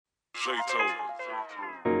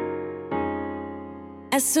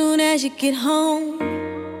As soon as you get home,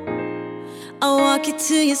 I'll walk you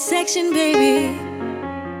to your section, baby.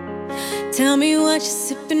 Tell me what you're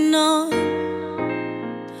sipping on.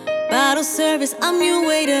 Bottle service, I'm your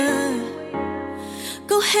waiter.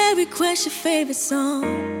 Go ahead, request your favorite song,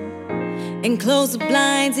 and close the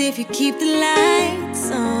blinds if you keep the lights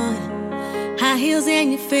on. High heels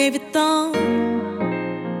and your favorite thong.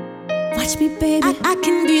 Watch me, baby, I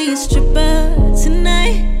can be a stripper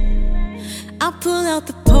tonight. I'll pull out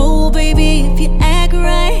the pole, baby, if you act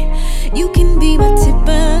right. You can be my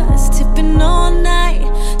tippers, tipping all night.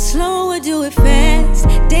 Slow or do it fast,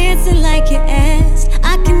 dancing like you asked.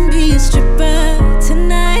 I can be a stripper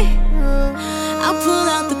tonight. I'll pull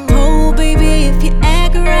out the pole, baby, if you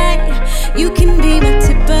act right. You can be my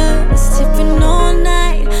tippers, tipping all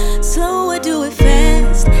night. Slow or do it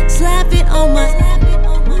fast, slap it on my dick.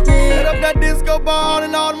 Set up that disco ball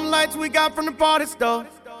and all them lights we got from the party store.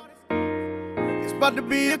 It's about to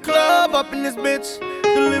be a club up in this bitch.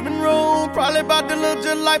 The living room probably about to look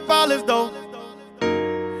just like Follies though.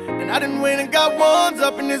 And I done went and got ones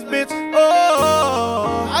up in this bitch.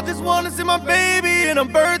 Oh, I just wanna see my baby in a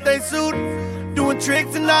birthday suit, doing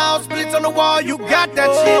tricks and all splits on the wall. You got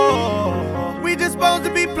that shit. We just supposed to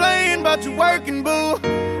be playing, but you working, boo,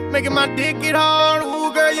 making my dick get hard.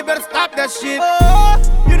 Ooh, girl, you better stop that shit. Oh,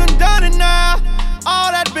 you done it now.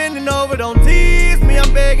 All that bending over, don't tease me.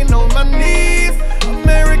 I'm begging on my knees.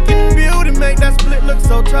 American Beauty, make that split look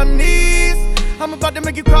so Chinese. I'm about to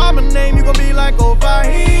make you call my name. You gon' be like, oh,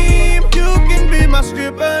 Fahim. You can be my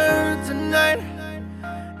stripper tonight,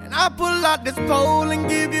 and I pull out this pole and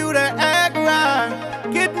give you that act right.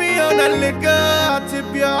 Get me on that liquor, I'll tip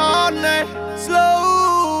you all night.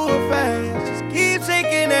 Slow or fast, just keep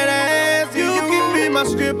shaking that ass. You can be my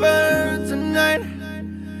stripper tonight,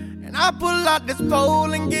 and I pull out this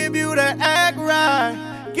pole and give you that act right.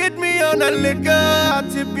 Get me on that liquor, I'll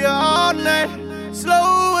tip you all night.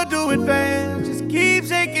 Slow or do it fast, just keep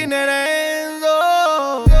shaking that ass.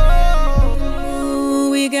 Oh. Ooh,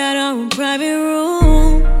 we got our own private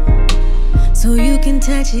room, so you can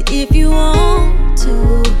touch it if you want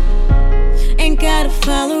to. Ain't gotta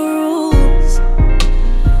follow rules,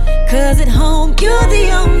 cause at home you're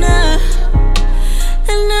the owner,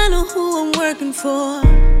 and I know who I'm working for.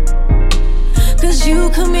 Cause you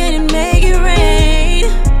come in and make it rain,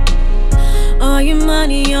 all your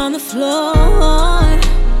money on the floor.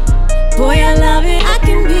 Boy, I love it, I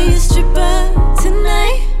can be a stripper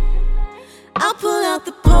tonight. I'll pull out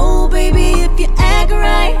the pole, baby, if you act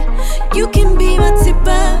right. You can be my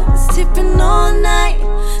tipper, tipping all night.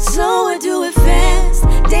 Slow or do it fast,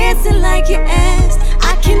 dancing like you asked.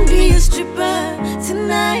 I can be a stripper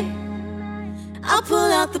tonight. I'll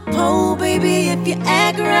pull out the pole, baby, if you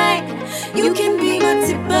act right. You can be my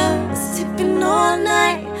tipper, tipping all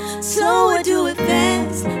night. Slow or do it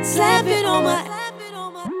fast, slap it on my.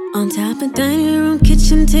 On top of dining room,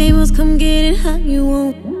 kitchen tables, come get it how you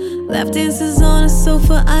want. Lap dances on the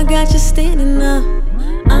sofa, I got you standing up.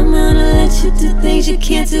 I'm gonna let you do things you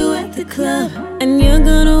can't do at the club, and you're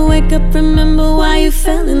gonna wake up, remember why you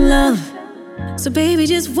fell in love. So baby,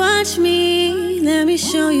 just watch me, let me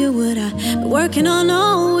show you what I've been working on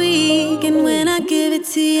all week. And when I give it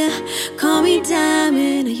to you, call me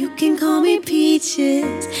Diamond, or you can call me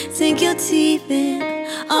Peaches. Sink your teeth in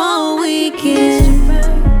all weekend.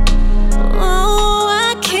 Oh,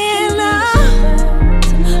 I can't lie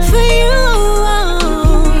for you.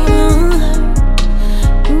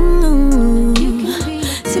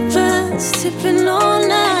 Tippers, tipping all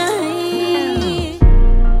night.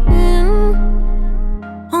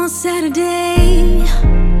 On Saturday,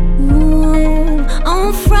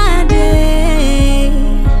 on Friday,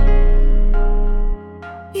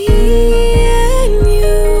 me and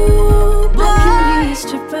you, boy. I can be a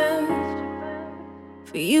stripper.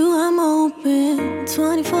 For you, I'm open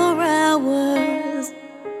 24 hours.